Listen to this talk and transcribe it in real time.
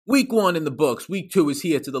Week 1 in the books. Week 2 is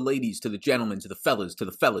here. To the ladies, to the gentlemen, to the fellas, to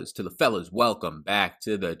the fellas, to the fellas. Welcome back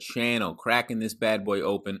to the channel. Cracking this bad boy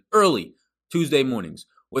open early Tuesday mornings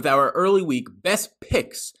with our early week best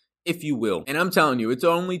picks, if you will. And I'm telling you, it's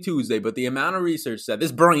only Tuesday, but the amount of research that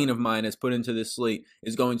this brain of mine has put into this slate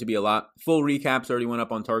is going to be a lot. Full recaps already went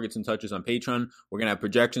up on targets and touches on Patreon. We're going to have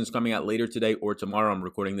projections coming out later today or tomorrow. I'm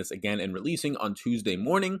recording this again and releasing on Tuesday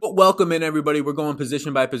morning. But welcome in, everybody. We're going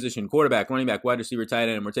position by position. Quarterback, running back, wide receiver, tight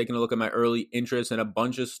end. And we're taking a look at my early interest and a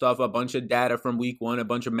bunch of stuff, a bunch of data from week 1, a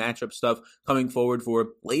bunch of matchup stuff coming forward for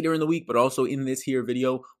later in the week, but also in this here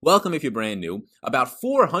video. Welcome if you're brand new. About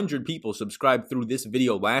 400 people subscribed through this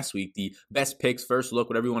video last week, the best picks, first look,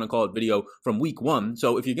 whatever you want to call it, video from week 1.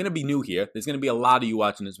 So if you're going to be new here, there's going to be a lot of you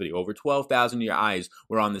watching this video. Over 12,000 of your eyes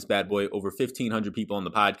were on this bad boy. Over 1,500 people on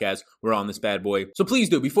the podcast were on this bad boy. So please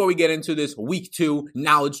do, before we get into this week 2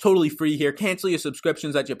 knowledge, totally free here, cancel your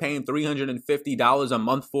subscriptions that you're paying $350 a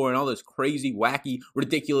month for and all this crazy, wacky,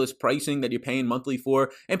 ridiculous pricing that you're paying monthly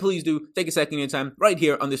for. And please do take a second of your time right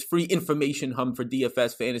here on this free information hub for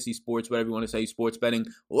DFS, fantasy sports, whatever you want to say, sports betting.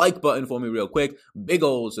 Like button for me real quick. Big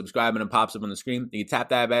old subscribe and it pops up on the screen. You can tap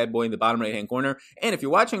that bad boy in the bottom right hand corner. And if you're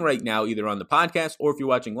watching right now, either on the podcast or if you're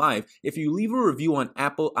watching live, if you leave a review on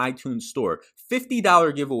Apple iTunes Store,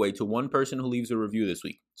 $50 giveaway to one person who leaves a review this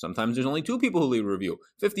week. Sometimes there's only 2 people who leave a review.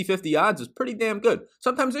 50-50 odds is pretty damn good.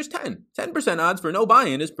 Sometimes there's 10% odds for no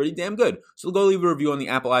buy-in is pretty damn good. So go leave a review on the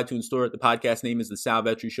Apple iTunes Store. The podcast name is The Sal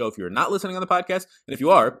Vetri Show if you're not listening on the podcast. And if you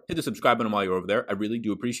are, hit the subscribe button while you're over there. I really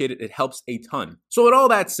do appreciate it. It helps a ton. So with all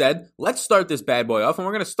that said, let's start this bad boy off. And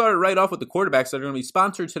we're going to start it right off with the quarterbacks that are going to be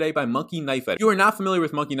sponsored today by Monkey Knife Fight. If you are not familiar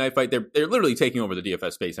with Monkey Knife Fight, they're literally taking over the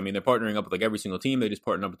DFS space. I mean, they're partnering up with like every single team. They just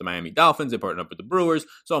partnered up with the Miami Dolphins. They partnered up with the Brewers.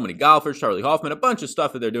 So many golfers, Charlie Hoffman, a bunch of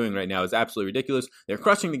stuff that they're doing right now is absolutely ridiculous. They're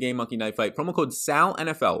crushing the game, Monkey Knife Fight. Promo code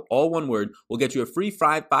SALNFL, all one word, will get you a free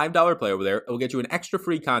 $5 play over there. It will get you an extra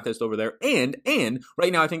free contest over there. And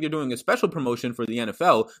right now I think they're doing a special promotion for the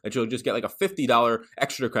NFL that you'll just get like a $50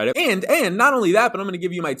 extra credit. And not only that, but I'm going to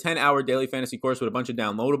give you my 10-hour daily fantasy course with a bunch of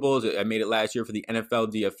downloadables. I made it last year for the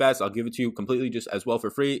NFL DFS. I'll give it to you completely just as well for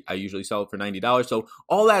free. I usually sell it for $90. So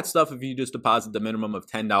all that stuff, if you just deposit the minimum of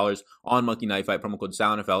 $10 on Monkey Knife Fight, promo code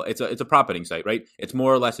SALNFL, it's a prop betting site, right? It's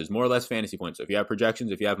more or less fantasy points. So if you have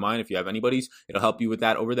projections, if you have mine, if you have anybody's, it'll help you with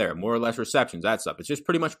that over there. More or less receptions, that stuff. It's just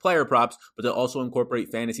pretty much player props, but they'll also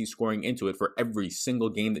incorporate fantasy scoring into it for every single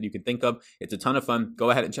game that you can think of. It's a ton of fun. Go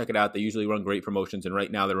ahead and check it out. They usually run great promotions, and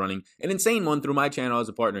right now they're running an insane one through my channel as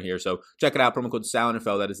a partner here. So check it out. Promo code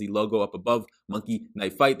SALNFL. That is the logo up above Monkey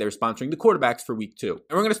Knife Fight. They're sponsoring the quarterbacks for week 2. And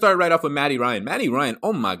we're going to start right off with Matty Ryan. Matty Ryan,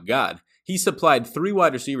 oh my God. He supplied 3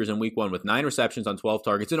 wide receivers in week 1 with 9 receptions on 12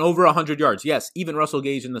 targets and over 100 yards. Yes, even Russell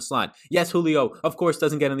Gage in the slot. Yes, Julio, of course,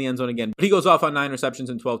 doesn't get in the end zone again, but he goes off on 9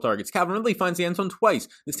 receptions and 12 targets. Calvin Ridley finds the end zone twice.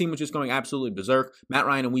 This team was just going absolutely berserk. Matt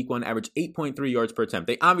Ryan in week 1 averaged 8.3 yards per attempt.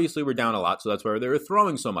 They obviously were down a lot, so that's why they were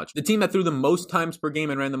throwing so much. The team that threw the most times per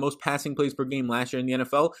game and ran the most passing plays per game last year in the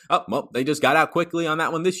NFL, they just got out quickly on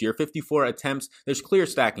that one this year. 54 attempts. There's clear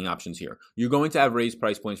stacking options here. You're going to have raised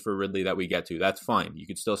price points for Ridley that we get to. That's fine. You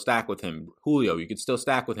could still stack with him. Julio, you could still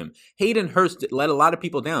stack with him. Hayden Hurst let a lot of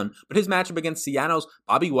people down, but his matchup against Seattle's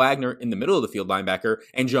Bobby Wagner in the middle of the field linebacker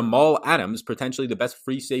and Jamal Adams, potentially the best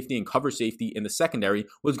free safety and cover safety in the secondary,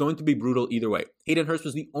 was going to be brutal either way. Hayden Hurst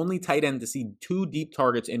was the only tight end to see 2 deep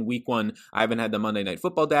targets in week 1. I haven't had the Monday Night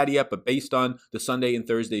Football data yet, but based on the Sunday and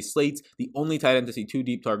Thursday slates, the only tight end to see 2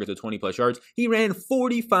 deep targets of 20 plus yards. He ran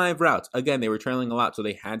 45 routes. Again, they were trailing a lot, so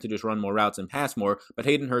they had to just run more routes and pass more, but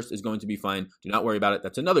Hayden Hurst is going to be fine. Do not worry about it.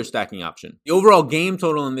 That's another stacking option. The overall game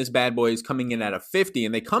total in this bad boy is coming in at a 50,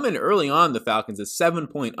 and they come in early on, the Falcons, as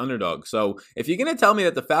 7-point underdog. So if you're going to tell me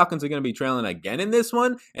that the Falcons are going to be trailing again in this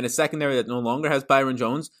one, and a secondary that no longer has Byron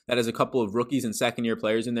Jones, that has a couple of rookies and second-year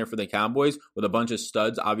players in there for the Cowboys, with a bunch of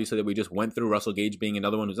studs, obviously, that we just went through, Russell Gage being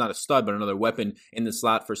another one who's not a stud, but another weapon in the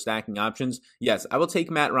slot for stacking options. Yes, I will take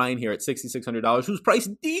Matt Ryan here at $6,600, whose price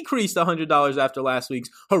decreased $100 after last week's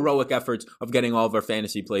heroic efforts of getting all of our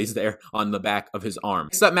fantasy plays there on the back of his arm.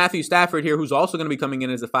 Next up, Matthew Stafford here, who's also going to be coming in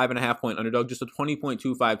as a 5.5-point underdog, just a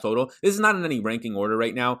 20.25 total. This is not in any ranking order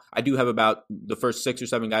right now. I do have about the first 6 or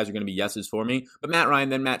 7 guys are going to be yeses for me, but Matt Ryan,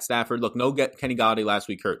 then Matt Stafford. Look, no Kenny Golladay last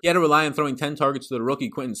week hurt. He had to rely on throwing 10 targets to the rookie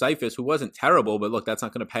Quentin Cephas, who wasn't terrible, but look, that's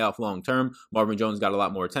not going to pay off long term. Marvin Jones got a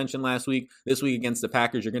lot more attention last week. This week against the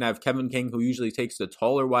Packers, you're going to have Kevin King, who usually takes the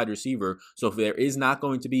taller wide receiver. So if there is not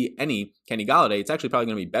going to be any Kenny Golladay, it's actually probably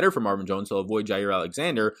going to be better for Marvin Jones. He'll avoid Jair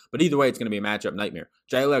Alexander, but either way, it's going to be a matchup nightmare.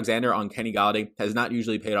 Jair Alexander on Kenny Golladay has not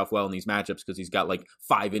usually paid off well in these matchups because he's got like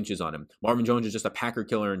 5 inches on him. Marvin Jones is just a Packer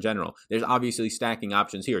killer in general. There's obviously stacking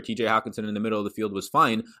options here. TJ Hawkinson in the middle of the field was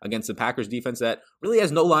fine against the Packers defense that really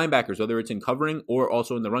has no linebackers, whether it's in covering or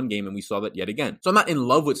also in the run game, and we saw that yet again. So I'm not in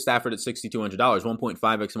love with Stafford at $6,200.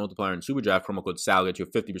 1.5x multiplier in SuperDraft. Promo code SAL gets you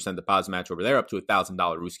a 50% deposit match over there up to $1,000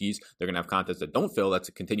 Rooskies. They're going to have contests that don't fill. That's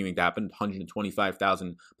continuing to happen.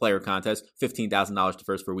 125,000 player contest, $15,000 to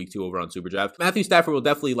first for week 2 over on SuperDraft. Matthew Stafford will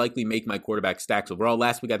definitely likely make my quarterback stacks overall.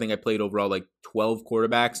 Last week, I think I played overall like 12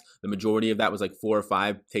 quarterbacks. The majority of that was like 4 or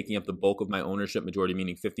 5, taking up the bulk of my ownership, majority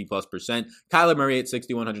meaning 50+%. Kyler Murray at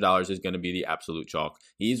 $6,100 is going to be the absolute chalk.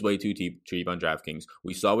 He's way too cheap on DraftKings.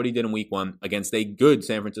 We saw what he did in week 1 against a good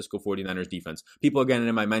San Francisco 49ers defense. People are getting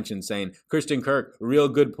in my mentions saying, Christian Kirk, real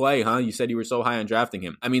good play, huh? You said you were so high on drafting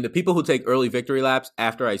him. I mean, the people who take early victory laps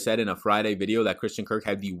after I said in a Friday video that Christian Kirk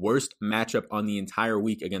had the worst matchup on the entire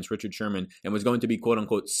week against Richard Sherman and was going to be quote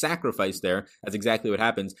unquote sacrificed there. That's exactly what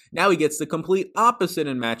happens. Now he gets the complete opposite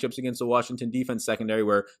in matchups against the Washington defense secondary,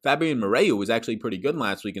 where Fabian Moreau was actually pretty good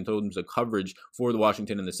last week in terms of coverage for the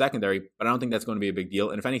Washington in the secondary, but I don't think that's going to be a big deal.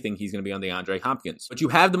 And if anything, he's going to be on DeAndre Hopkins. But you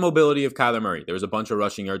have the mobility of Kyler Murray. There was a bunch of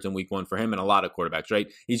rushing yards in week 1 for him and a lot of quarterbacks, right?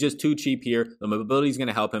 He's just too cheap here. The mobility is going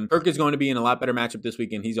to help him. Kirk is going to be in a lot better matchup this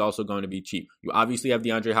week, and he's also going to be cheap. You obviously have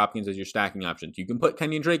DeAndre Hopkins as your stacking options. You can put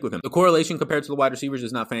Kenyon Drake with him. The correlation compared to the wide receivers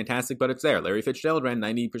is not fantastic, but it's there. Larry Fitzgerald ran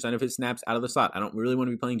 90% of his snaps out of the slot. I don't really want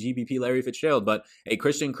to be playing GPP Larry Fitzgerald, but a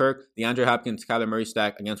Christian Kirk, DeAndre Hopkins, Kyler Murray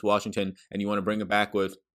stack against Washington, and you want to bring it back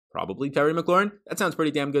with probably Terry McLaurin. That sounds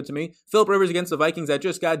pretty damn good to me. Phillip Rivers against the Vikings that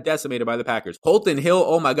just got decimated by the Packers. Holton Hill,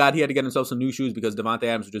 oh my God, he had to get himself some new shoes because Devontae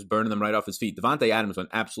Adams was just burning them right off his feet. Devontae Adams went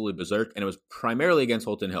absolutely berserk, and it was primarily against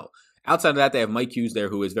Holton Hill. Outside of that, they have Mike Hughes there,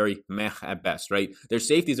 who is very meh at best, right? Their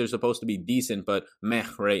safeties are supposed to be decent, but meh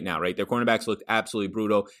right now, right? Their cornerbacks looked absolutely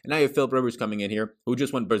brutal. And now you have Phillip Rivers coming in here, who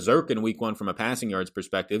just went berserk in week 1 from a passing yards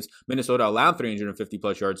perspective. Minnesota allowed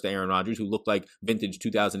 350+ yards to Aaron Rodgers, who looked like vintage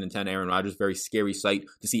 2010 Aaron Rodgers. Very scary sight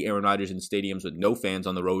to see Aaron Rodgers in stadiums with no fans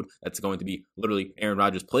on the road. That's going to be literally Aaron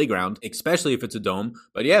Rodgers' playground, especially if it's a dome.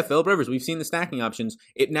 But yeah, Phillip Rivers, we've seen the stacking options.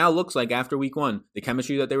 It now looks like after week 1, the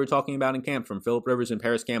chemistry that they were talking about in camp from Phillip Rivers and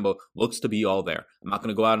Paris Campbell looks to be all there. I'm not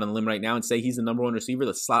going to go out on a limb right now and say he's the number 1 receiver,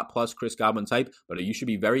 the slot plus Chris Godwin type, but you should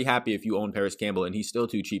be very happy if you own Paris Campbell, and he's still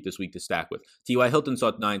too cheap this week to stack with. T.Y. Hilton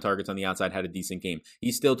saw 9 targets on the outside, had a decent game.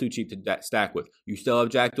 He's still too cheap to stack with. You still have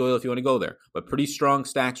Jack Doyle if you want to go there, but pretty strong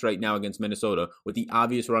stacks right now against Minnesota with the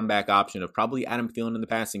obvious run back option of probably Adam Thielen in the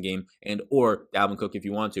passing game and or Dalvin Cook if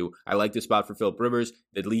you want to. I like this spot for Phillip Rivers.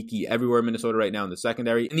 The leaky everywhere in Minnesota right now in the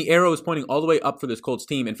secondary, and the arrow is pointing all the way up for this Colts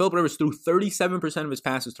team, and Phillip Rivers threw 37% of his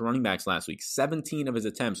passes to running backs last week. 17 of his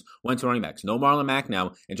attempts went to running backs. No Marlon Mack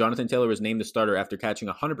now, and Jonathan Taylor was named the starter after catching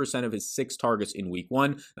 100% of his 6 targets in week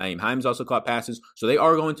 1. Nyheim Hines also caught passes, so they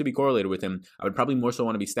are going to be correlated with him. I would probably more so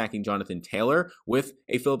want to be stacking Jonathan Taylor with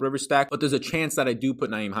a Phillip Rivers stack, but there's a chance that I do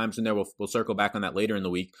put Nyheim Hines in there. We'll circle back on that later in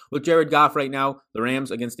the week. Look, Jared Goff right now, the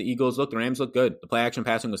Rams against the Eagles. Look, the Rams look good. The play action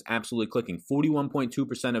passing was absolutely clicking.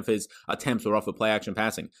 41.2% of his attempts were off of play action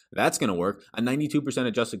passing. That's going to work. A 92%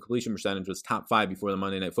 adjusted completion percentage was top 5 before the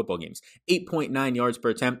Monday Night Football games. 8.9 yards per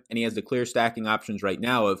attempt, and he has the clear stacking options right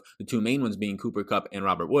now of the 2 main ones being Cooper Kupp and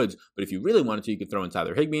Robert Woods. But if you really wanted to, you could throw in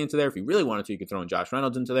Tyler Higbee into there. If you really wanted to, you could throw in Josh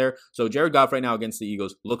Reynolds into there. So Jared Goff right now against the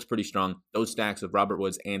Eagles looks pretty strong. Those stacks of Robert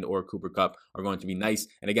Woods and or Cooper Kupp are going to be nice.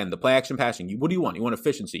 And again, the play action passing, what do you want? You want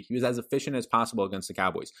efficiency. He was as efficient as possible against the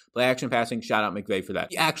Cowboys. Play action passing, shout out McVay for that.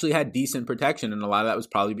 He actually had decent protection, and a lot of that was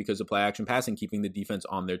probably because of play action passing, keeping the defense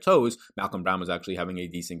on their toes. Malcolm Brown was actually having a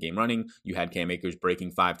decent game running. You had Cam Akers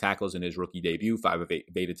breaking 5 tackles in his rookie debut. 5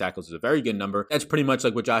 evaded tackles is a very good number. That's pretty much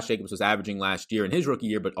like what Josh Jacobs was averaging last year in his rookie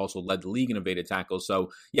year, but also led the league in evaded tackles.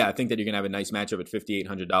 So yeah, I think that you're going to have a nice matchup at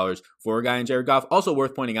 $5,800 for a guy in Jared Goff. Also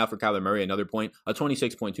worth pointing out for Kyler Murray, another point, a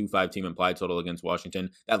 26.25 team implied total against Washington.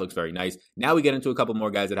 That looks very nice. Now we get into a couple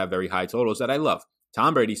more guys that have very high totals that I love.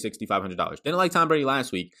 Tom Brady, $6,500. Didn't like Tom Brady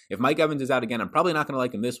last week. If Mike Evans is out again, I'm probably not going to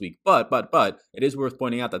like him this week. But it is worth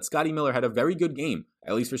pointing out that Scotty Miller had a very good game,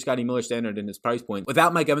 at least for Scotty Miller's standard and his price point,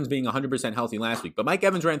 without Mike Evans being 100% healthy last week. But Mike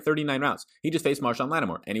Evans ran 39 routes. He just faced Marshawn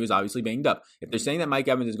Lattimore, and he was obviously banged up. If they're saying that Mike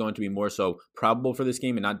Evans is going to be more so probable for this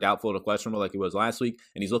game and not doubtful to questionable like he was last week,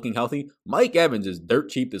 and he's looking healthy, Mike Evans is dirt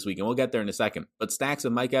cheap this week, and we'll get there in a second. But stacks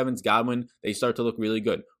of Mike Evans, Godwin, they start to look really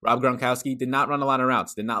good. Rob Gronkowski did not run a lot of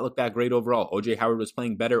routes, did not look that great overall. O.J. Howard was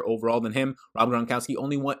playing better overall than him. Rob Gronkowski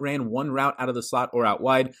only ran 1 route out of the slot or out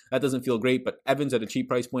wide. That doesn't feel great, but Evans at a cheap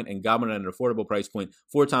price point and Godwin at an affordable price point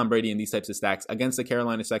for Tom Brady in these types of stacks against the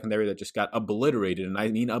Carolina secondary that just got obliterated, and I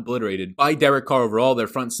mean obliterated, by Derek Carr overall. Their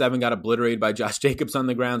front seven got obliterated by Josh Jacobs on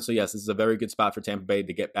the ground. So yes, this is a very good spot for Tampa Bay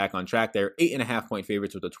to get back on track there. 8.5-point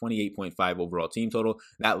favorites with a 28.5 overall team total.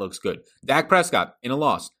 That looks good. Dak Prescott in a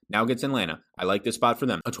loss now gets Atlanta. I like this spot for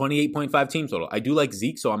them. A 28.5 team total. I do like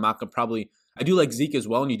Zeke, so I'm not going to probably... I do like Zeke as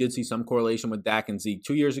well, and you did see some correlation with Dak and Zeke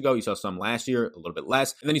 2 years ago. You saw some last year, a little bit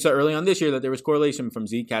less. And then you saw early on this year that there was correlation from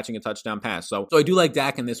Zeke catching a touchdown pass. So I do like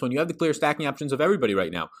Dak in this one. You have the clear stacking options of everybody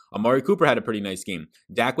right now. Amari Cooper had a pretty nice game.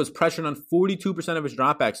 Dak was pressured on 42% of his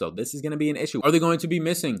dropbacks, so this is going to be an issue. Are they going to be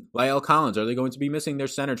missing La'el Collins? Are they going to be missing their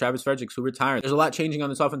center, Travis Frederick, who retired? There's a lot changing on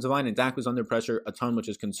this offensive line, and Dak was under pressure a ton, which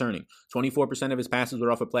is concerning. 24% of his passes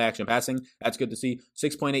were off of play-action passing. That's good to see.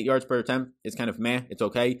 6.8 yards per attempt. It's kind of meh. It's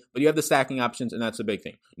okay. But you have the stacking options, and that's a big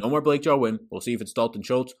thing. No more Blake Jarwin. We'll see if it's Dalton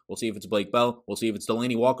Schultz. We'll see if it's Blake Bell. We'll see if it's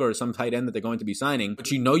Delaney Walker or some tight end that they're going to be signing. But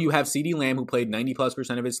you have CeeDee Lamb, who played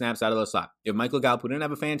 90+% of his snaps out of the slot. You have Michael Gallup, who didn't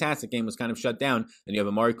have a fantastic game, was kind of shut down. And you have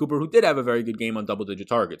Amari Cooper, who did have a very good game on double-digit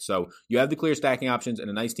targets. So you have the clear stacking options and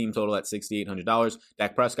a nice team total at $6,800.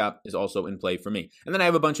 Dak Prescott is also in play for me. And then I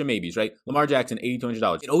have a bunch of maybes, right? Lamar Jackson,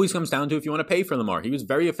 $8,200. It always comes down to if you want to pay for Lamar. He was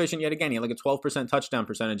very efficient yet again. He had like a 12% touchdown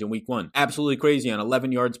percentage in week 1. Absolutely crazy on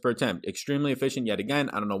 11 yards per attempt. Extremely efficient yet again.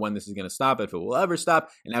 I don't know when this is going to stop, if it will ever stop.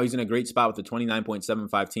 And now he's in a great spot with a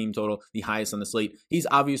 29.75 team total, the highest on the slate. He's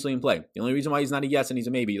obviously in play. The only reason why he's not a yes and he's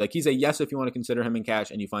a maybe, like he's a yes if you want to consider him in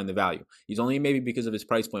cash and you find the value. He's only a maybe because of his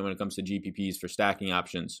price point when it comes to GPPs for stacking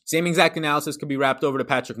options. Same exact analysis could be wrapped over to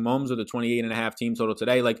Patrick Mahomes with a 28.5 team total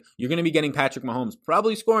today. Like you're going to be getting Patrick Mahomes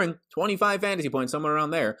probably scoring 25 fantasy points, somewhere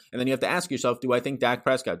around there. And then you have to ask yourself, do I think Dak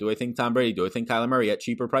Prescott, do I think Tom Brady, do I think Kyler Murray at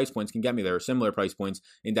cheaper price points can get me there, or similar price points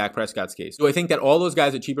in Dak Prescott's case? Do I think that all those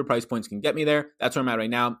guys at cheaper price points can get me there? That's where I'm at right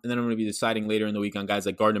now. And then I'm going to be deciding later in the week on guys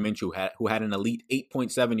like Gardner Minshew, who had an elite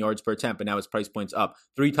 8.7 yards per attempt, and now his price point's up.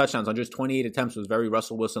 3 touchdowns on just 28 attempts was very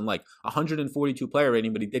Russell Wilson-like. 142 player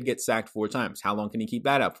rating, but he did get sacked 4 times. How long can he keep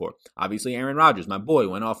that up for? Obviously, Aaron Rodgers, my boy,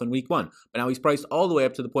 went off in week 1, but now he's priced all the way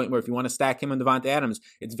up to the point where if you want to stack him and Devontae Adams,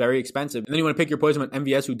 it's very expensive. And then you want to pick your poison with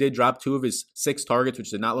MVS, who did drop 2 of his 6 targets,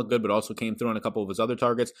 which did not look good, but also came through on a couple of his other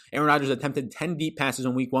targets. Aaron Rodgers attempted 10 deep passes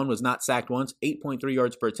in week 1, was not sacked once, 8.3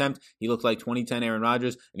 yards per attempt. He looked like 2010 Aaron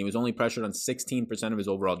Rodgers, and he was only pressured on 16% of his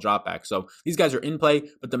overall dropback. So these guys are in play,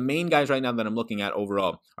 but the main guys right now that I'm looking at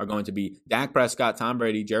overall are going to be Dak Prescott, Tom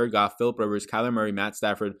Brady, Jared Goff, Phillip Rivers, Kyler Murray, Matt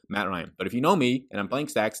Stafford, Matt Ryan. But if you know me, and I'm playing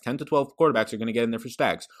stacks, 10 to 12 quarterbacks are going to get in there for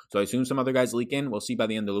stacks. So I assume some other guys leak in. We'll see by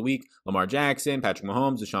the end of the week. Lamar Jackson, Patrick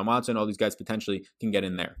Mahomes, Deshaun Watson, all these guys potentially can get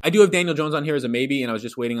in there. I do have Daniel Jones on here as a maybe, and I was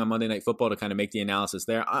just waiting on Monday Night Football to kind of make the analysis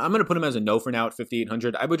there. I'm going to put him as a no for now at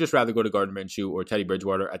 $5,800. I would just rather go to Gardner Minshew or Teddy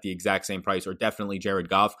Bridgewater at the exact same price, or definitely Jared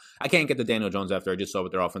Goff. I can't get the Daniel Jones after I just saw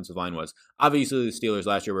what their offensive line was. Obviously, the Steelers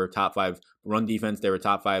last year were a top 5 run defense. They were a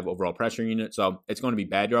top 5 overall pressure unit. So it's going to be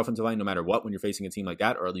bad, your offensive line, no matter what, when you're facing a team like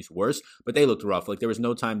that, or at least worse. But they looked rough. Like there was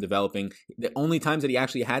no time developing. The only times that he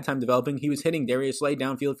actually had time developing, he was hitting Darius Slay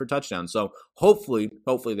downfield for touchdowns. So hopefully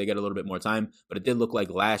they get a little bit more time. But it did look like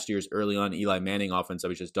last year's early on Eli Manning offense that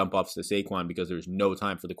was just dump offs to Saquon because there was no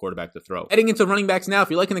time for the quarterback to throw. Heading into running backs now, if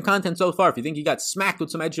you're liking the content so far, if you think you got smacked with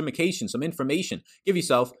some education, some information, give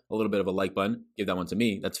yourself a little bit of a like button. Give that one to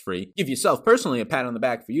me. That's free. Give yourself personally a pat on the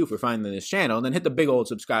back for you for finding this channel, and then hit the big old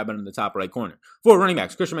subscribe button in the top right corner. For running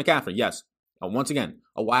backs, Christian McCaffrey, yes. Once again,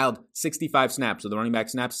 a wild 65 snaps. So the running back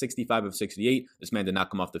snaps, 65 of 68. This man did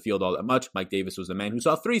not come off the field all that much. Mike Davis was the man who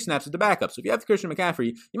saw 3 snaps as the backup. So if you have Christian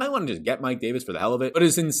McCaffrey, you might want to just get Mike Davis for the hell of it. But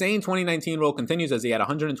his insane 2019 role continues as he had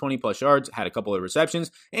 120 plus yards, had a couple of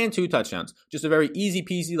receptions, and 2 touchdowns. Just a very easy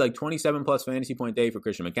peasy, like 27 plus fantasy point day for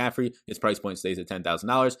Christian McCaffrey. His price point stays at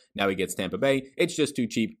 $10,000. Now he gets Tampa Bay. It's just too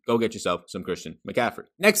cheap. Go get yourself some Christian McCaffrey.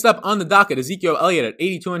 Next up on the docket, Ezekiel Elliott at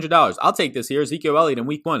 $8,200. I'll take this here. Ezekiel Elliott in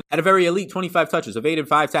week 1 had a very elite 25 touches, evaded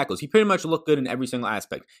 5 tackles. He pretty much looked good in every single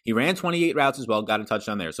aspect. He ran 28 routes as well, got a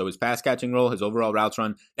touchdown there. So his pass catching role, his overall routes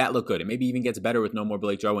run, that looked good. It maybe even gets better with no more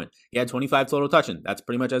Blake Jarwin. He had 25 total touching. That's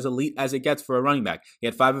pretty much as elite as it gets for a running back. He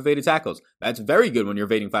had 5 evaded tackles. That's very good when you're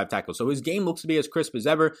evading 5 tackles. So his game looks to be as crisp as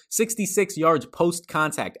ever. 66 yards post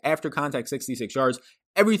contact. After contact, 66 yards.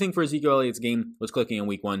 Everything for Ezekiel Elliott's game was clicking in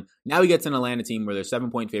week 1. Now he gets an Atlanta team where they're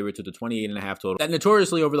 7-point favorites with a 28.5 total. That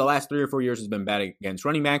notoriously over the last 3 or 4 years has been bad against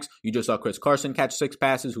running backs. You just saw Chris Carson catch 6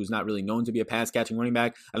 passes, who's not really known to be a pass-catching running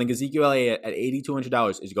back. I think Ezekiel Elliott at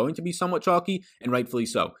 $8,200 is going to be somewhat chalky, and rightfully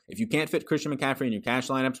so. If you can't fit Christian McCaffrey in your cash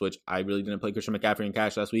lineups, which I really didn't play Christian McCaffrey in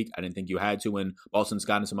cash last week. I didn't think you had to when Boston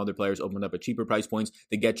Scott and some other players opened up at cheaper price points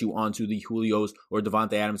to get you onto the Julios or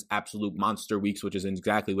Devontae Adams absolute monster weeks, which is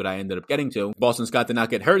exactly what I ended up getting to. Boston Scott did not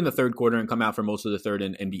get hurt in the third quarter and come out for most of the third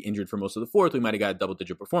and be injured for most of the fourth, we might have got a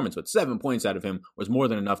double-digit performance. But 7 points out of him was more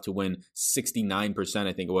than enough to win 69%,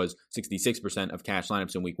 I think it was 66% of cash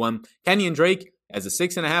lineups in week 1. Kenyon Drake, as a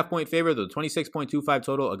 6.5 point favorite with a 26.25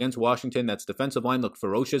 total against Washington. That's defensive line looked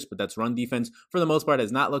ferocious, but that's run defense for the most part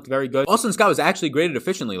has not looked very good. Austin Scott was actually graded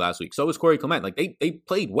efficiently last week. So was Corey Clement. Like they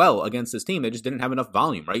played well against this team. They just didn't have enough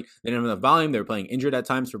volume, right? They didn't have enough volume. They were playing injured at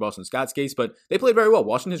times for Boston Scott's case, but they played very well.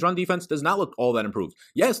 Washington's run defense does not look all that improved.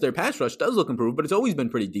 Yes, their pass rush does look improved, but it's always been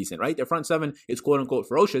pretty decent, right? Their front seven is quote unquote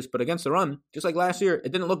ferocious, but against the run, just like last year,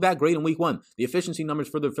 it didn't look that great in week 1. The efficiency numbers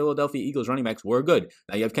for the Philadelphia Eagles running backs were good.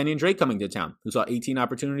 Now you have Kenyon Drake coming to town, who saw 18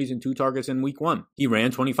 opportunities and 2 targets in week 1. He ran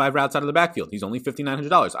 25 routes out of the backfield. He's only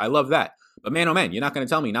 $5,900. I love that. But man, oh man, you're not going to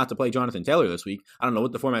tell me not to play Jonathan Taylor this week. I don't know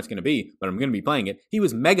what the format's going to be, but I'm going to be playing it. He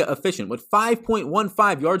was mega efficient with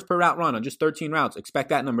 5.15 yards per route run on just 13 routes. Expect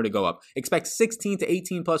that number to go up. Expect 16 to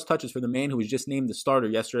 18 plus touches for the man who was just named the starter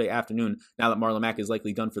yesterday afternoon, now that Marlon Mack is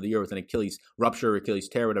likely done for the year with an Achilles rupture or Achilles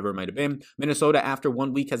tear, whatever it might have been. Minnesota, after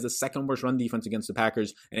 1 week, has the second worst run defense against the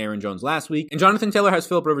Packers and Aaron Jones last week. And Jonathan Taylor has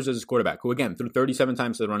Philip Rivers as his quarterback, who again threw 37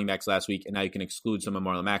 times to the running backs last week, and now you can exclude some of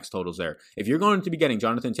Marlon Mack's totals there. If you're going to be getting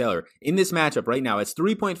Jonathan Taylor in this matchup right now, it's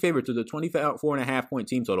 3-point favorite to the 24.5 point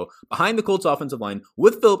team total behind the Colts offensive line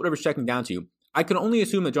with Philip Rivers checking down to you. I can only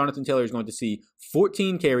assume that Jonathan Taylor is going to see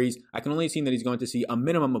 14 carries. I can only assume that he's going to see a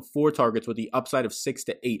minimum of 4 targets with the upside of 6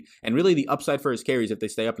 to 8. And really the upside for his carries, if they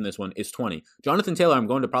stay up in this one, is 20. Jonathan Taylor, I'm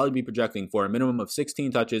going to probably be projecting for a minimum of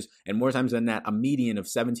 16 touches and more times than that, a median of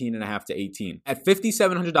 17.5 to 18. At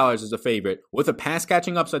 $5,700 as a favorite with a pass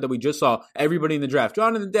catching upside that we just saw everybody in the draft.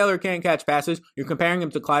 Jonathan Taylor can't catch passes. You're comparing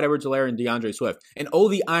him to Clyde Edwards-Helaire and DeAndre Swift. And oh,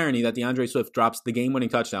 the irony that DeAndre Swift drops the game-winning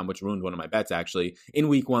touchdown, which ruined one of my bets actually, in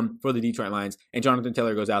week 1 for the Detroit Lions. And Jonathan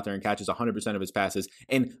Taylor goes out there and catches 100% of his passes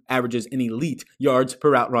and averages an elite yards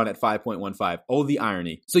per route run at 5.15. Oh, the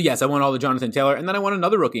irony. So yes, I want all the Jonathan Taylor, and then I want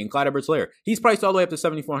another rookie in Clyde Edwards-Helaire. He's priced all the way up to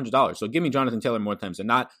 $7,400. So give me Jonathan Taylor more times than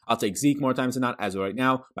not. I'll take Zeke more times than not as of right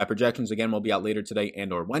now. My projections again will be out later today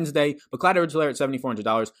and or Wednesday. But Clyde Edwards-Helaire at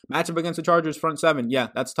 $7,400. Matchup against the Chargers front 7. Yeah,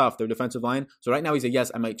 that's tough. Their defensive line. So right now he's a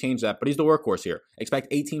yes, I might change that, but he's the workhorse here. Expect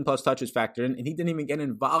 18 plus touches factored in, and he didn't even get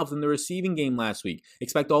involved in the receiving game last week.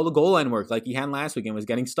 Expect all the goal line work like he had last week and was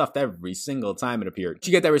getting stuffed every single time it appeared.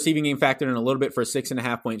 You get that receiving game factored in a little bit for a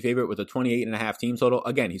 6.5 point favorite with a 28.5 team total.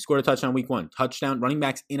 Again, he scored a touchdown week 1. Touchdown running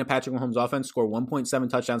backs in a Patrick Mahomes offense score 1.7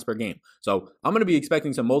 touchdowns per game. So I'm going to be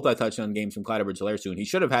expecting some multi-touchdown games from Clyde Edwards-Helaire soon. He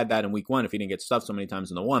should have had that in week 1 if he didn't get stuffed so many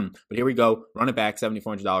times in the 1. But here we go. Run it back,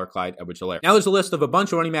 $7,400 Clyde Edwards-Helaire. Now there's a list of a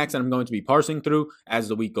bunch of running backs that I'm going to be parsing through as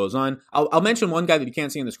the week goes on. I'll mention one guy that you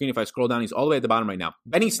can't see on the screen if I scroll down. He's all the way at the bottom right now.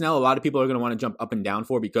 Benny Snell, a lot of people are going to want to jump up and down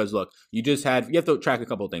for because look, you have to track a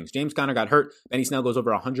couple of things. James Conner got hurt. Benny Snell goes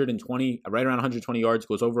over 120, right around 120 yards,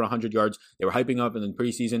 goes over 100 yards. They were hyping up in the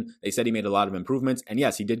preseason. They said he made a lot of improvements. And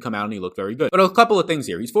yes, he did come out and he looked very good. But a couple of things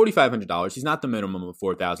here. He's $4,500. He's not the minimum of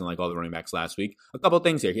 $4,000 like all the running backs last week. A couple of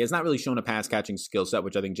things here. He has not really shown a pass catching skill set,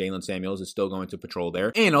 which I think Jalen Samuels is still going to patrol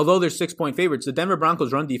there. And although they're 6-point favorites, the Denver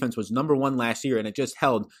Broncos run defense was number 1 last year, and it just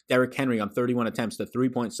held Derrick Henry on 31 attempts to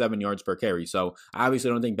 3.7 yards per carry. So I obviously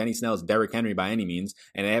don't think Benny Snell is Derrick Henry by any means.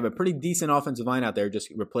 And they have a pretty decent offensive line out there. Just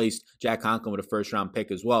replaced Jack Conklin with a first-round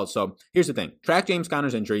pick as well. So here's the thing. Track James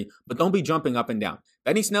Conner's injury, but don't be jumping up and down.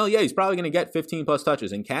 Benny Snell, yeah, he's probably going to get 15 plus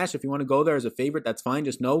touches. In cash, if you want to go there as a favorite, that's fine.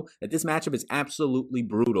 Just know that this matchup is absolutely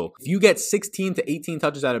brutal. If you get 16 to 18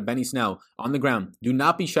 touches out of Benny Snell on the ground, do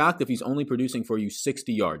not be shocked if he's only producing for you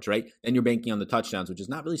 60 yards, right? Then you're banking on the touchdowns, which is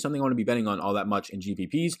not really something I want to be betting on all that much in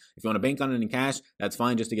GPPs. If you want to bank on it in cash, that's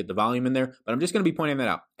fine just to get the volume in there. But I'm just going to be pointing that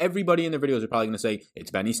out. Everybody in their videos are probably going to say, it's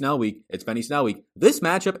Benny Snell week. It's Benny Snell week. This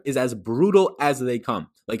matchup is as brutal as they come.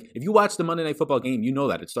 Like, if you watch the Monday Night Football game, you know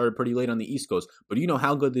that. It started pretty late on the East Coast, but you know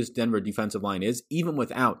how good this Denver defensive line is, even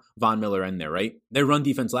without Von Miller in there, right? Their run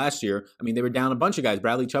defense last year, I mean, they were down a bunch of guys,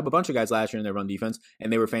 Bradley Chubb, a bunch of guys last year in their run defense,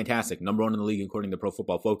 and they were fantastic. Number 1 in the league, according to Pro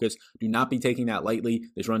Football Focus. Do not be taking that lightly.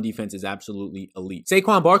 This run defense is absolutely elite.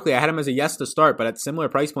 Saquon Barkley, I had him as a yes to start, but at similar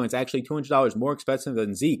price points, actually $200 more expensive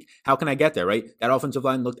than Zeke. How can I get there, right? That offensive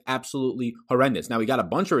line looked absolutely horrendous. Now, he got a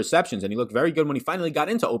bunch of receptions, and he looked very good when he finally got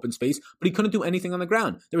into open space, but he couldn't do anything on the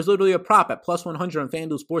ground. There was literally a prop at plus 100 on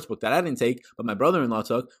FanDuel Sportsbook that I didn't take, but my brother-in-law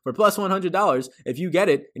took for plus $100. If you get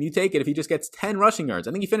it and you take it, if he just gets 10 rushing yards,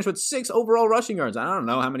 I think he finished with 6 overall rushing yards. I don't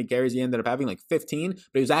know how many carries he ended up having, like 15, but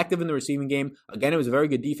he was active in the receiving game. Again, it was a very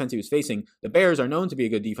good defense he was facing. The Bears are known to be a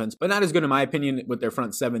good defense, but not as good in my opinion with their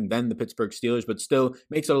front 7 than the Pittsburgh Steelers, but still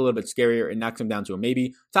makes it a little bit scarier and knocks him down to a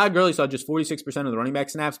maybe. Todd Gurley saw just 46% of the running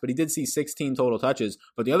back snaps, but he did see 16 total touches,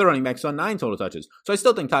 but the other running back saw 9 total touches. So I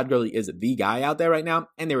still think Todd Gurley is the guy out there right now,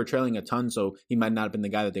 and they were trailing a ton, so he might not have been the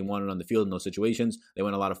guy that they wanted on the field in those situations. receptions. They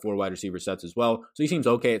went a lot of 4 wide receiver sets as well. So he seems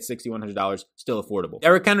okay at $6,100, still affordable.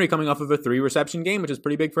 Derrick Henry coming off of a 3 reception game, which is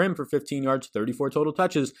pretty big for him for 15 yards, 34 total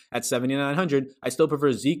touches at $7,900. I still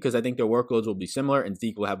prefer Zeke because I think their workloads will be similar and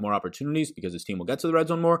Zeke will have more opportunities because his team will get to the red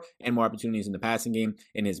zone more and more opportunities in the passing game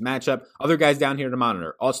in his matchup. Other guys down here to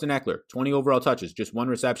monitor. Austin Eckler, 20 overall touches, just 1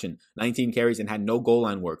 reception, 19 carries, and had no goal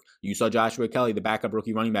line work. You saw Joshua Kelly, the backup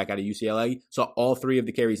rookie running back out of UCLA, saw all 3 of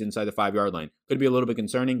the carries inside the 5-yard line. Could be a little bit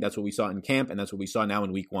concerning. That's what we saw in camp, and that's what we saw now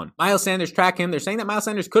in week 1. Miles Sanders, track him. They're saying that Miles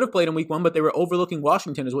Sanders could have played in week 1, but they were overlooking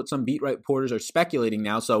Washington is what some beat reporters are speculating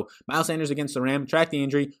now. So Miles Sanders against the Rams, track the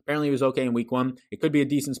injury. Apparently he was okay in week 1. It could be a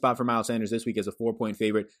decent spot for Miles Sanders this week as a 4-point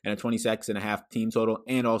favorite and a 26.5 team total,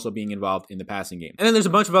 and also being involved in the passing game. And then there's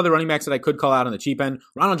a bunch of other running backs that I could call out on the cheap end.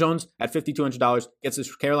 Ronald Jones at $5,200 gets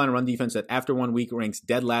this Carolina run defense that after 1 week ranks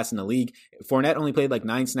dead last in the league. Fournette only played like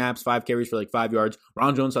 9 snaps, 5 carries for like 5 yards.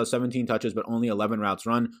 Ronald Jones saw 17 touches, but only 11 routes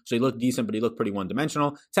run. So he looked decent, but he looked pretty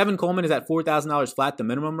one-dimensional. Tevin Coleman is at $4,000 flat, the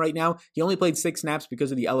minimum right now. He only played 6 snaps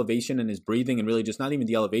because of the elevation and his breathing, and really just not even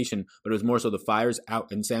the elevation, but it was more so the fires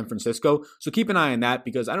out in San Francisco. So keep an eye on that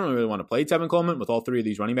because I don't really want to play Tevin Coleman with all 3 of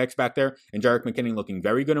these running backs back there. And Jerick McKinnon looking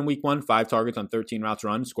very good in week 1, 5 targets on 13 routes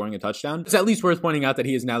run, scoring a touchdown. It's at least worth pointing out that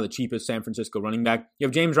he is now the cheapest San Francisco running back. You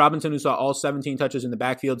have James Robinson, who saw all 17 touches in the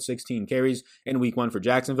backfield, 16 carries in week 1 for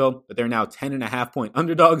Jacksonville, but they're now 10.5-point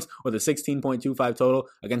underdogs with a 16.25 total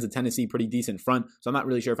against a Tennessee pretty decent front. So I'm not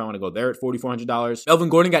really sure if I want to go there at $4,400. Melvin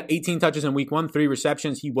Gordon got 18 touches in week 1, 3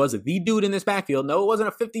 receptions. He was the dude in this backfield. No, it wasn't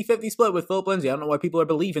a 50-50 split with Philip Lindsay. I don't know why people are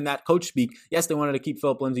believing that coach speak. Yes, they wanted to keep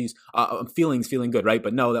Philip Lindsay's feeling good, right?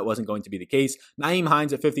 But no, that wasn't going to be the case. Nyheim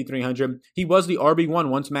Hines at $5,300. He was the RB1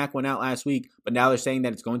 once Mac went out last week, but now they're saying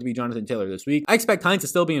that it's going to be Jonathan Taylor this week. I expect Hines to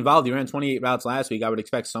still be involved. He ran 28 routes last week. I would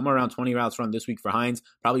expect somewhere around 20 routes run this week for Hines.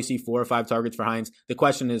 Probably see 4 or 5 targets for Hines. The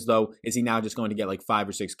question is, though, is he now just going to get like 5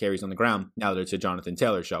 or 6 carries on the ground now that it's a Jonathan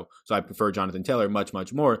Taylor show? So I prefer Jonathan Taylor much,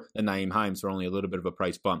 much more than Nyheim Hines for only a little bit of a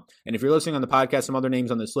price bump. And if you're listening on the podcast, some other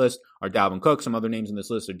names on this list are Dalvin Cook. Some other names on this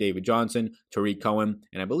list are David Johnson, Tariq Cohen.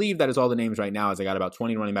 And I believe that is all the names right now, as I got about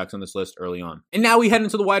 20 running backs on this list early on. And now we head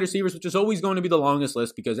into the wide receivers, which is always going to be the longest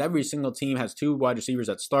list because every single team has 2 wide receivers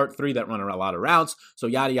that start, 3 that run a lot of routes. So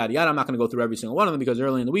yada, yada, yada. I'm not going to go through every single one of them because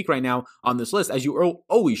early in the week right now on this list, as you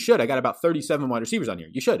always should, I got about 37 wide receivers on here.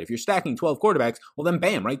 You should. If you're stacking 12 quarterbacks, well then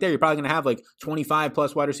bam, right there, you're probably going to have like 25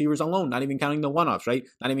 plus wide receivers alone, not even counting the one-offs, right?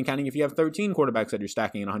 Not even counting if you have 13 quarterbacks that you're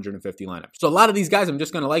stacking in 150 lineups. So a lot of these guys I'm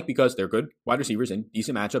just going to like because they're good wide receivers in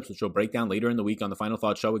decent matchups, which we'll break down later in the week on the Final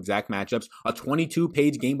Thought Show, exact matchups. A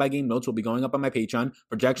 22-page game-by-game notes will be going up on my Patreon.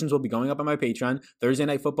 Projections will be going up on my Patreon. Thursday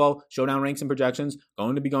Night Football, showdown ranks and projections,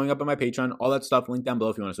 going to be going up on my Patreon. All that stuff linked down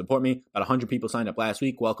below if you want to support me. About 100 people signed up last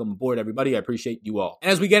week. Welcome aboard, everybody. I appreciate you all.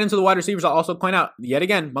 And as we get into the wide receivers, I'll also point out, yet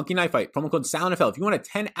again, Monkey Knife Fight, promo code SALNFL. If you want a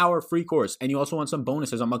 10-hour free course and you also want some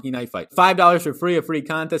bonuses on Monkey Knife Fight, $5 for free, a free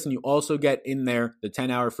contest, and you also get in there the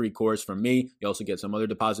 10-hour free course from me. You also get some other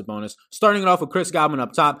deposit bonus. Starting it off with Chris Godwin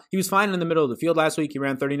up top. He was fine in the middle of the field last week. He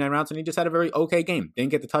ran 39 routes and he just had a very okay game.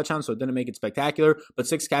 Didn't get the touchdown, so it didn't make it spectacular, but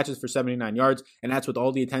 6 catches for 79 yards, and that's with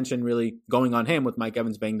all the attention really going on him with Mike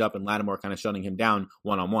Evans banged up and Lattimore kind of shutting him down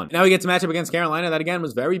one-on-one. Now he gets a matchup against Carolina that again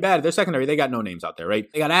was very bad. Their secondary, they got no names out there, right?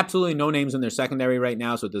 They got absolutely no names in their secondary right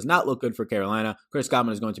now, so it does not look good for Carolina. Chris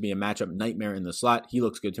Godwin is going to be a matchup nightmare in the slot. He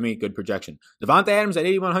looks good to me. Good projection. Devontae Adams at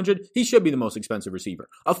 8,100. He should be the most expensive receiver.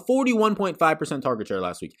 A 41.5% target share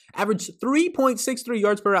last week. Averaged 3.63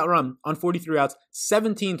 yards per route run on 43 routes,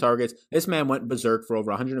 17 targets. This man went berserk for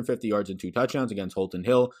over 150 yards and 2 touchdowns against Holton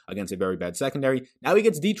Hill, against a very bad secondary. Now he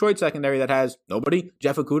gets Detroit secondary that has nobody.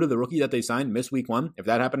 Jeff Okudah, the rookie that they signed, missed week 1. If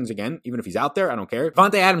that happens again, even if he's out there, I don't care.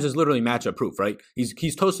 Devontae Adams is literally matchup proof, right?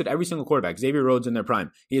 He's toasted every single quarterback. Xavier Rhodes in their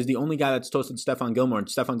prime. He is the only guy that's toasted Stephon Gilmore, and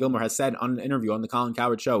Stephon Gilmore has said on an interview on the Colin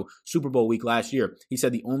Cowherd Show, Super Bowl week last year, he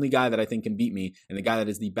said the only guy that I think can beat me and the guy that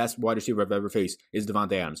is the best wide receiver I've ever faced is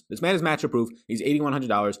Devontae Adams. This man is matchup proof. He's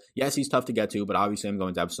 $8,100. Yes, he's tough to get to, but obviously I'm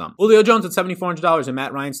going to have some. Julio Jones at $7,400 and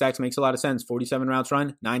Matt Ryan stacks makes a lot of sense. 47 routes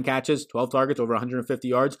run, 9 catches, 12 targets, over 150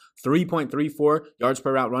 yards, 3.34 yards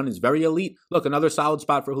per route run is very elite. Look, another solid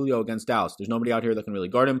spot for Julio against Dallas. There's nobody out here that can really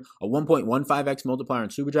guard him. A 1.15x multiplier in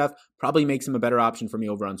Superdraft probably makes him a better option for me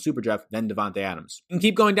over on Superdraft than Devontae Adams. And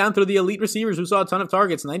keep going down through the elite receivers who saw a ton of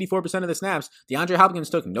targets, 94% of the snaps. DeAndre Hopkins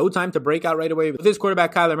took no time to break out right away with his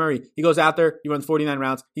quarterback Kyler Murray. He goes out there, he runs 49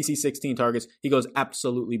 rounds, he sees 16 targets, he goes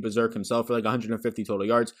absolutely berserk himself for like 150 total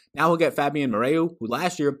yards. Now he'll get Fabian Moreau, who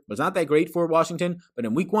last year was not that great for Washington, but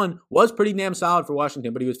in week 1 was pretty damn solid for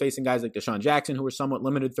Washington, but he was facing guys like Deshaun Jackson, who were somewhat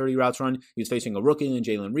limited 30 routes run. He was facing a rookie in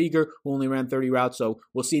Jalen Reagor, who only ran 30 routes, so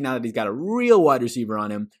we'll see now that he's got a real wide receiver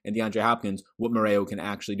on him and DeAndre Hopkins, what Moreau can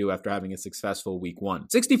actually do after having a successful week 1.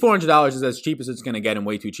 $6,400 $400 is as cheap as it's going to get and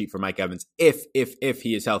way too cheap for Mike Evans if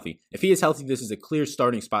he is healthy. If he is healthy, this is a clear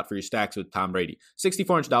starting spot for your stacks with Tom Brady.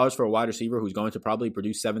 $6,400 for a wide receiver who's going to probably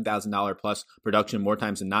produce $7,000 plus production more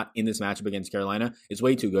times than not in this matchup against Carolina is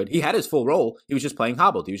way too good. He had his full role. He was just playing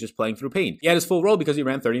hobbled. He was just playing through pain. He had his full role because he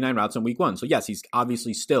ran 39 routes in week 1. So yes, he's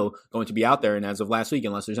obviously still going to be out there. And as of last week,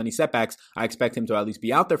 unless there's any setbacks, I expect him to at least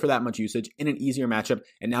be out there for that much usage in an easier matchup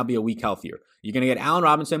and now be a week healthier. You're going to get Allen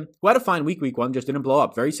Robinson, who had a fine week 1, just didn't blow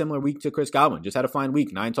up. Very similar week to Chris Godwin. Just had a fine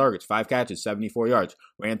week, 9 targets, 5 catches, 74 yards,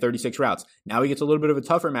 ran 36 routes. Now he gets a little bit of a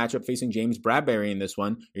tougher matchup facing James Bradbury in this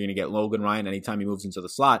one. You're going to get Logan Ryan anytime he moves into the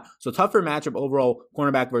slot. So tougher matchup overall,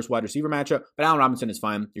 cornerback versus wide receiver matchup, but Allen Robinson is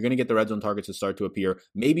fine. You're going to get the red zone targets to start to appear.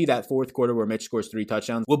 Maybe that fourth quarter where Mitch scores 3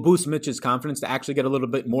 touchdowns will boost Mitch's confidence to actually get a little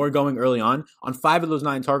bit more going early on. On 5 of those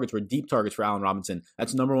 9 targets were deep targets for Allen Robinson.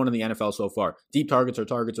 That's number 1 in the NFL so far. Deep targets are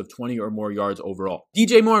targets of 20 or more yards overall.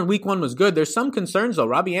 DJ Moore in week 1 was good. There's some concerns though.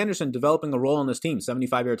 Robbie Anderson developing a role on this team,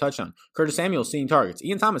 75-yard touchdown. Curtis Samuel seeing targets.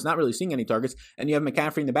 Ian Thomas not really seeing any targets, and you have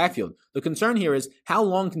McCaffrey in the backfield. The concern here is how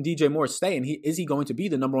long can DJ Moore stay, and is he going to be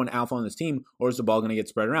the number 1 alpha on this team, or is the ball going to get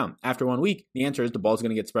spread around? After 1 week, the answer is the ball's going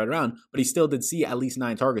to get spread around, but he still did see at least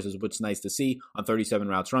 9 targets, which is nice to see on 37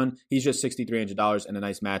 routes run. He's just $6,300 and a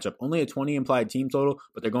nice matchup. Only a 20 implied team total,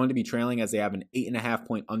 but they're going to be trailing as they have an 8.5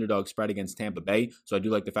 point underdog spread against Tampa Bay, so I do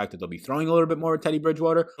like the fact that they'll be throwing a little bit more with Teddy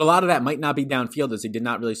Bridgewater. But a lot of that might not be downfield, as they did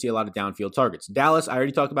not really see a lot of downfield targets. Dallas, I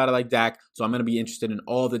already talked about it like Dak, so I'm going to be interested in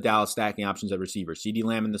all of the Dallas stacking options at receiver. CeeDee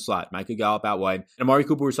Lamb in the slot, Michael Gallup out wide, and Amari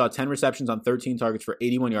Cooper, who saw 10 receptions on 13 targets for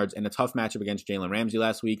 81 yards in a tough matchup against Jalen Ramsey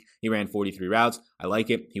last week. He ran 43 routes. I like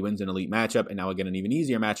it. He wins an elite matchup, and now we'll get an even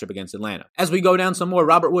easier matchup against Atlanta. As we go down some more,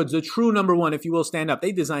 Robert Woods, the true number 1, if you will, stand up.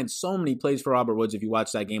 They designed so many plays for Robert Woods if you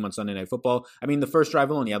watch that game on Sunday Night Football. I mean, the first drive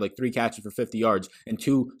alone, he had like 3 catches for 50 yards and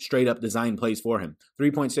 2 straight up design plays for him.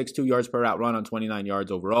 3.62 yards per route run on 29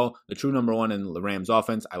 yards overall. The true number 1 in the Rams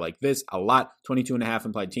offense. I like this a lot. 22.5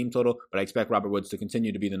 implied team total, but I expect Robert Woods to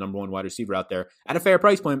continue to be the number 1 wide receiver out there at a fair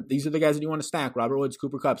price point. These are the guys that you want to stack. Robert Woods,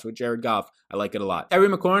 Cooper Kupp with Jared Goff. I like it a lot. Terry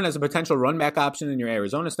McLaurin as a potential run back option in your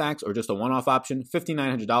Arizona stacks or just a one-off option.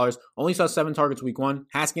 $5,900. Only saw 7 targets week 1.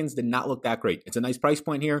 Haskins did not look that great. It's a nice price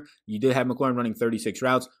point here. You did have McLaurin running 36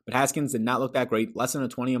 routes, but Haskins did not look that great. Less than a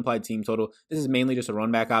 20 implied team total. This is mainly just a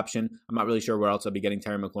run back option. I'm not really sure where else I'll be getting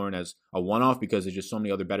Terry McLaurin as a one-off because there's just so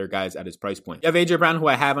many other better guys at his price point. You have AJ Brown, who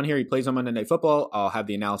I have on here. He plays on Monday Night Football. I'll have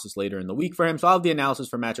the analysis later in the week for him. So I'll have the analysis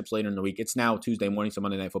for matchups later in the week. It's now Tuesday morning, so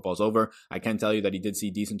Monday Night Football is over. I can tell you that he did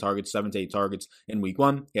see decent targets, 7 to 8 targets in week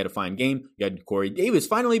 1. He had a fine game. You had Corey Davis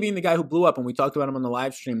finally being the guy who blew up, and we talked about him on the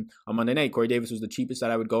live stream on Monday night. Corey Davis was the cheapest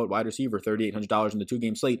that I would go at wide receiver, $3,800 in the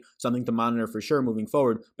 2-game slate. Something to monitor for sure moving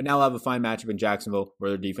forward. But now I'll have a fine matchup in Jacksonville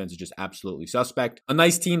where their defense is just absolutely suspect. A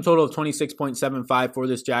nice team total of 26.75 for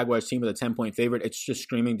this Jaguars team with a 10-point favorite. It's just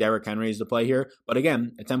screaming Derrick Henry is the play here. But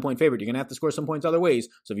again, a 10-point favorite. You're going to have to score some points other ways.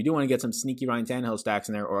 So if you do want to get some sneaky Ryan Tannehill stacks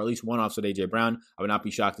in there, or at least one-offs with AJ Brown, I would not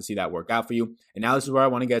be shocked to see that work out for you. And now this is where I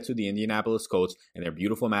want to get to the Indianapolis Colts and their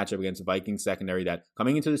beautiful matchup against the Vikings secondary that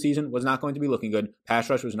coming into the season was not going to be looking good. Pass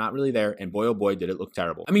rush was not really there, and boy oh boy did it look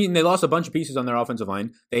terrible. I mean, they lost a bunch of pieces on their offensive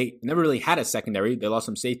line. They never really had a secondary. They lost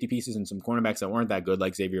some safety pieces and some cornerbacks that weren't that good,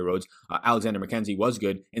 like Xavier Rhodes. Alexander McKenzie was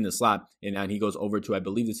good in the slot, and he goes over to, I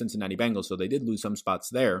believe, the Cincinnati Bengals, so they did lose some spots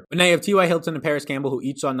there. But now you have T.Y. Hilton and Paris Campbell, who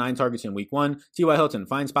each saw 9 targets in week 1. T.Y. Hilton,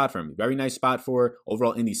 fine spot for him. Very nice spot for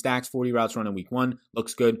overall Indy stacks. 40 routes run in week 1.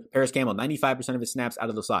 Looks good. Paris Campbell, 95% of his snaps out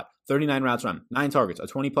of the slot. 39 routes run, 9 targets, a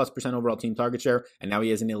 20+% overall team target share, and now he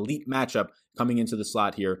has an elite matchup coming into the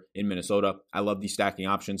slot here in Minnesota. I love these stacking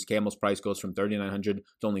options. Campbell's price goes from $3,900 to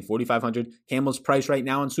only $4,500. Campbell's price right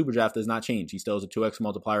now on Superdraft does not change. He still has a 2x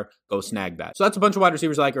multiplier. Go snag that. So that's a bunch of wide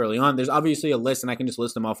receivers I like early on. There's obviously a list, and I can just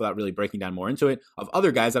list them off without really breaking down more into it, of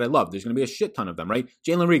other guys that I love. There's going to be a shit ton of them, right?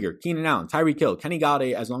 Jalen Reagor, Keenan Allen, Tyreek Hill, Kenny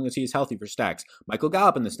Golladay, as long as he is healthy for stacks, Michael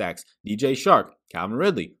Gallup in the stacks, DJ Shark, Calvin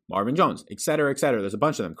Ridley, Marvin Jones, etc., etc. There's a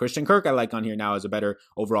bunch of them. Christian Kirk I like on here now as a better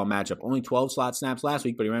overall matchup. Only 12 slot snaps last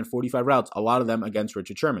week, but he ran 45 routes, a lot of them against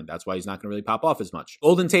Richard Sherman. That's why he's not going to really pop off as much.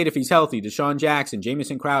 Golden Tate if he's healthy, Deshaun Jackson,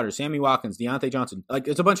 Jamison Crowder, Sammy Watkins, Deontay Johnson. Like,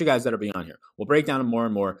 it's a bunch of guys that are beyond here. We'll break down them more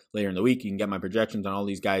and more later in the week. You can get my projections on all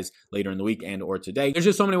these guys later in the week and or today. There's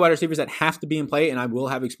just so many wide receivers that have to be in play and I will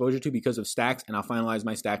have exposure to because of stacks, and I'll finalize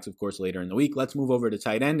my stacks, of course, later in the week. Let's move over to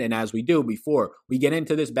tight end, and as we do, before we get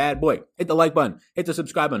into this bad boy, hit the like button, hit the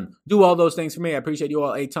subscribe button, do all those things for me. I appreciate you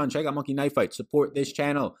all a ton. Check out Monkey Knife Fight. Support this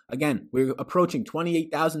channel. Again, we're approaching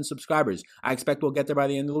 28,000 subscribers. I expect we'll get there by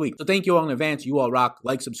the end of the week. So thank you all in advance. You all rock.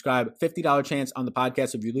 Like, subscribe. $50 chance on the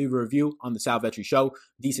podcast if you leave a review on the Sal Vetri Show.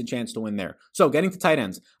 Decent chance to win there. So getting to tight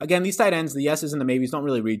ends. Again, these tight ends, the yeses and the maybes, don't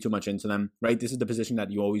really read too much into them, right? This is the position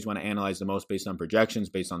that you always want to analyze the most based on projections,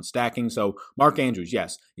 based on stacking. So Mark Andrews,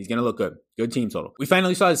 yes, he's going to look good. Good team total. We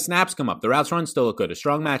finally saw his snaps come up. The routes run still look good. A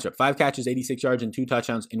strong matchup. 5 catches, 86 yards, and 2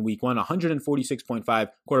 touchdowns in week 1. 146.5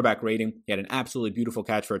 quarterback rating. He had an absolutely beautiful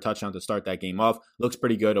catch for a touchdown to start that game off. Looks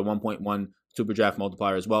pretty good. A 1.1 super draft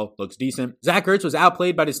multiplier as well. Looks decent. Zach Ertz was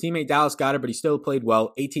outplayed by his teammate Dallas Goedert, but he still played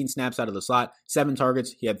well. 18 snaps out of the slot, 7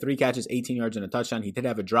 targets. He had 3 catches, 18 yards, and a touchdown. He did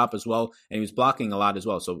have a drop as well, and he was blocking a lot as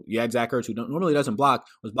well. So you had Zach Ertz, who normally doesn't block,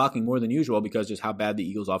 was blocking more than usual because just how bad the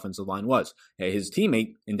Eagles' offensive line was. His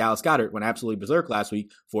teammate in Dallas Goedert went absolutely berserk last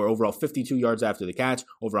week for overall 52 yards after the catch,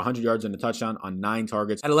 over 100 yards and a touchdown on 9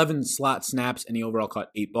 targets, had 11 slot snaps, and he overall caught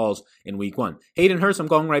 8 balls in week 1. Hayden Hurst, I'm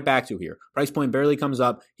going right back to here. Price point barely comes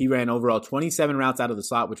up. He ran overall 27 routes out of the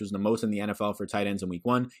slot, which was the most in the NFL for tight ends in week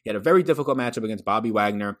 1. He had a very difficult matchup against Bobby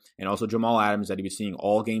Wagner and also Jamal Adams that he was seeing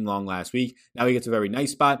all game long last week. Now he gets a very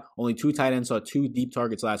nice spot. Only 2 tight ends saw 2 deep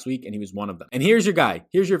targets last week, and he was one of them. And here's your guy.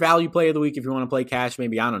 Here's your value play of the week if you want to play cash,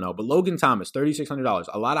 maybe, I don't know. But Logan Thomas, $3,600.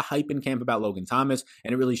 A lot of hype in camp about Logan Thomas,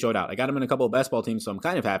 and it really showed out. I got him in a couple of best ball teams, so I'm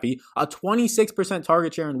kind of happy. A 26%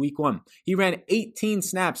 target share in week 1. He ran 18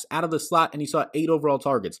 snaps out of the slot, and he saw 8 overall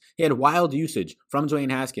targets. He had wild usage from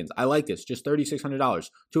Dwayne Haskins. I like this. Just $3,600.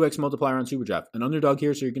 2x multiplier on Superdraft. An underdog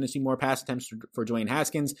here, so you're going to see more pass attempts for Dwayne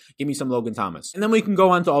Haskins. Give me some Logan Thomas. And then we can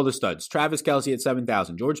go on to all the studs. Travis Kelce at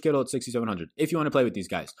 $7,000. George Kittle at $6,700. If you want to play with these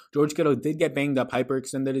guys. George Kittle did get banged up,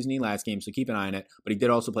 hyperextended his knee last game, so keep an eye on it. But he did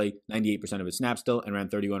also play 98% of his snaps still and ran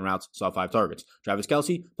 31 routes, saw 5 targets. Travis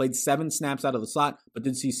Kelce played 7 snaps out of the slot, but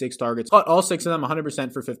did see 6 targets. Caught all 6 of them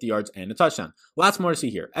 100% for 50 yards and a touchdown. Lots more to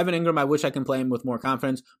see here. Evan Ingram, I wish I can play him with more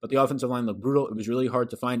confidence, but the offensive line looked brutal. It was really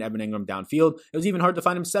hard to find Evan Ingram downfield. It was even hard to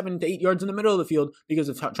find him 7 to 8 yards in the middle of the field because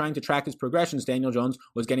of trying to track his progressions. Daniel Jones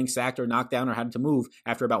was getting sacked or knocked down or had to move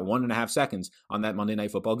after about 1.5 seconds on that Monday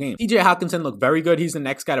Night Football game. TJ Hawkinson looked very good. He's the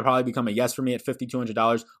next guy to probably become a yes for me at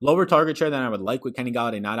 $5,200. Lower target share than I would like with Kenny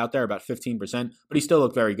Golladay not out there, about 15%, but he still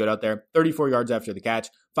looked very good out there. 34 yards after the catch.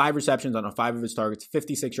 5 receptions on 5 of his targets,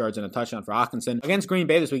 56 yards and a touchdown for Hawkinson. Against Green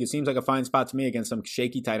Bay this week, it seems like a fine spot to me against some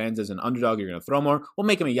shaky tight ends as an underdog. You're going to throw more. We'll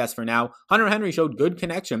make him a yes for now. Hunter Henry showed good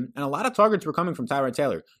connection, and a lot of targets were coming from Tyrod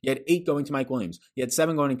Taylor. You had 8 going to Mike Williams. You had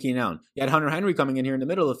 7 going to Keenan Allen. You had Hunter Henry coming in here in the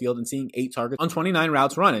middle of the field and seeing 8 targets on 29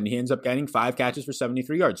 routes run, and he ends up getting 5 catches for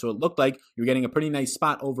 73 yards. So it looked like you're getting a pretty nice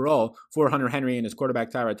spot overall for Hunter Henry and his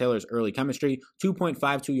quarterback Tyrod Taylor's early chemistry.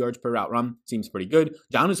 2.52 yards per route run. Seems pretty good.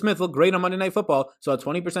 Jonnu Smith looked great on Monday Night Football. So a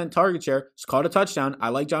 20% target share. Just caught a touchdown. I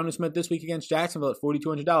like Jonnu Smith this week against Jacksonville at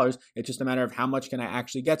 $4,200. It's just a matter of how much can I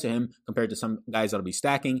actually get to him compared to some guys that'll be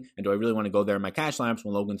stacking. And do I really want to go there in my cash lineups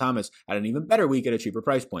when Logan Thomas had an even better week at a cheaper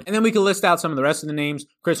price point? And then we can list out some of the rest of the names.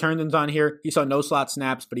 Chris Herndon's on here. He saw no slot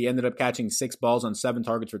snaps, but he ended up catching 6 balls on 7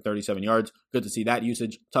 targets for 37 yards. Good to see that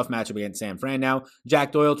usage. Tough matchup against San Fran now.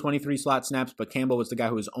 Jack Doyle, 23 slot snaps, but Campbell was the guy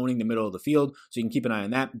who was owning the middle of the field. So you can keep an eye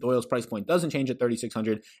on that. Doyle's price point doesn't change at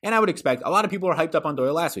 $3,600. And I would expect a lot of people were hyped up on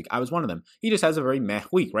Doyle last week. I was one of them. He just has a very meh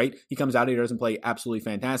week, right? He comes out, he doesn't play absolutely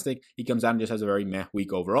fantastic. He comes out and just has a very meh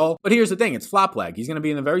week overall. But here's the thing, it's flop lag. He's going to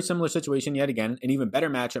be in a very similar situation yet again, an even better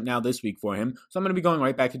matchup now this week for him. So I'm going to be going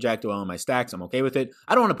right back to Jack Doyle in my stacks. I'm okay with it.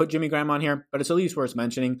 I don't want to put Jimmy Graham on here, but it's at least worth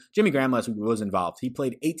mentioning. Jimmy Graham last week was involved. He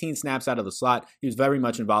played 18 snaps out of the slot. He was very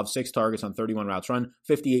much involved. 6 targets on 31 routes run.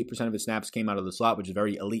 58% of his snaps came out of the slot, which is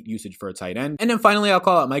very elite usage for a tight end. And then finally, I'll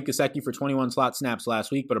call out Mike Gesicki for 21 slot snaps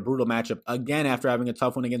last week, but a brutal matchup again after having a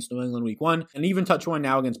tough one against New England week 1, and even touch one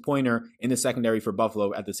now against Pointer in the secondary for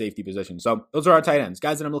Buffalo at the safety position. So those are our tight ends.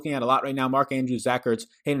 Guys that I'm looking at a lot right now: Mark Andrews, Zach Ertz,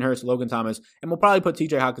 Hayden Hurst, Logan Thomas, and we'll probably put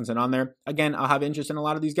TJ Hawkinson on there. Again, I'll have interest in a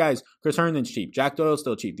lot of these guys. Chris Herndon's cheap. Jack Doyle's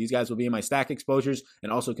still cheap. These guys will be in my stack exposures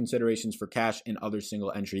and also considerations for cash and other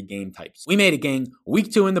single entry game types. We made it, gang.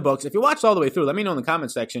 Week 2 in the books. If you watched all the way through, let me know in the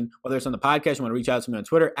comment section, whether it's on the podcast, you want to reach out to me on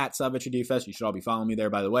Twitter at SalVetriDFS. You should all be following me there,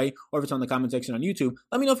 by the way. Or if it's on the comment section on YouTube,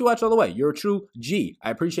 let me know if you watched all the way. You're a true G. I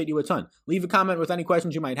appreciate you a ton. Leave a comment with any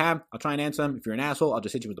questions you might have. I'll try and answer them. If you're an asshole, I'll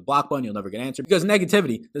just hit you with the block button. You'll never get answered because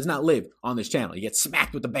negativity does not live on this channel. You get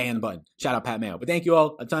smacked with the ban button. Shout out Pat Mayo. But thank you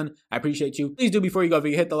all a ton. I appreciate you. Please do, before you go, if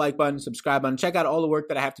you hit the like button, subscribe button, check out all the work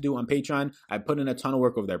that I have to do on Patreon. I put in a ton of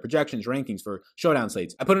work over there. Projections, rankings for showdown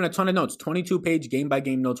slates. I put in a ton of notes. 22-page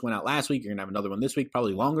game-by-game notes went out last week. You're going to have another one this week,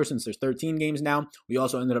 probably longer since there's 13 games now. We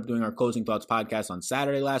also ended up doing our Closing Thoughts podcast on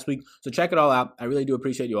Saturday last week. So check it all out. I really do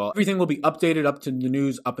appreciate you all. Everything will be updated up to the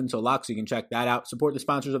news up until lock, so you can check that out. Support the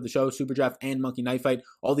sponsors of the show, Superdraft and Monkey Knife Fight.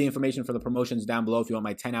 All the information for the promotions down below if you want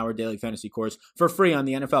my 10-hour daily fantasy course for free on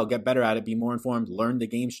the NFL. Get better at it, be more informed, learn the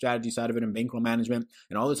game strategy side of it and bankroll management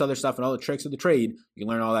and all this other stuff and all the tricks of the trade. You can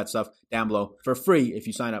learn all that stuff down below for free if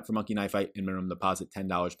you sign up for Monkey Knife Fight and minimum deposit $10,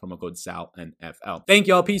 promo code SALNFL. Thank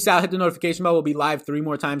you all. Peace out. Hit the notification bell. We'll be live 3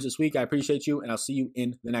 more times this week. I appreciate you, and I'll see you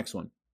in the next one.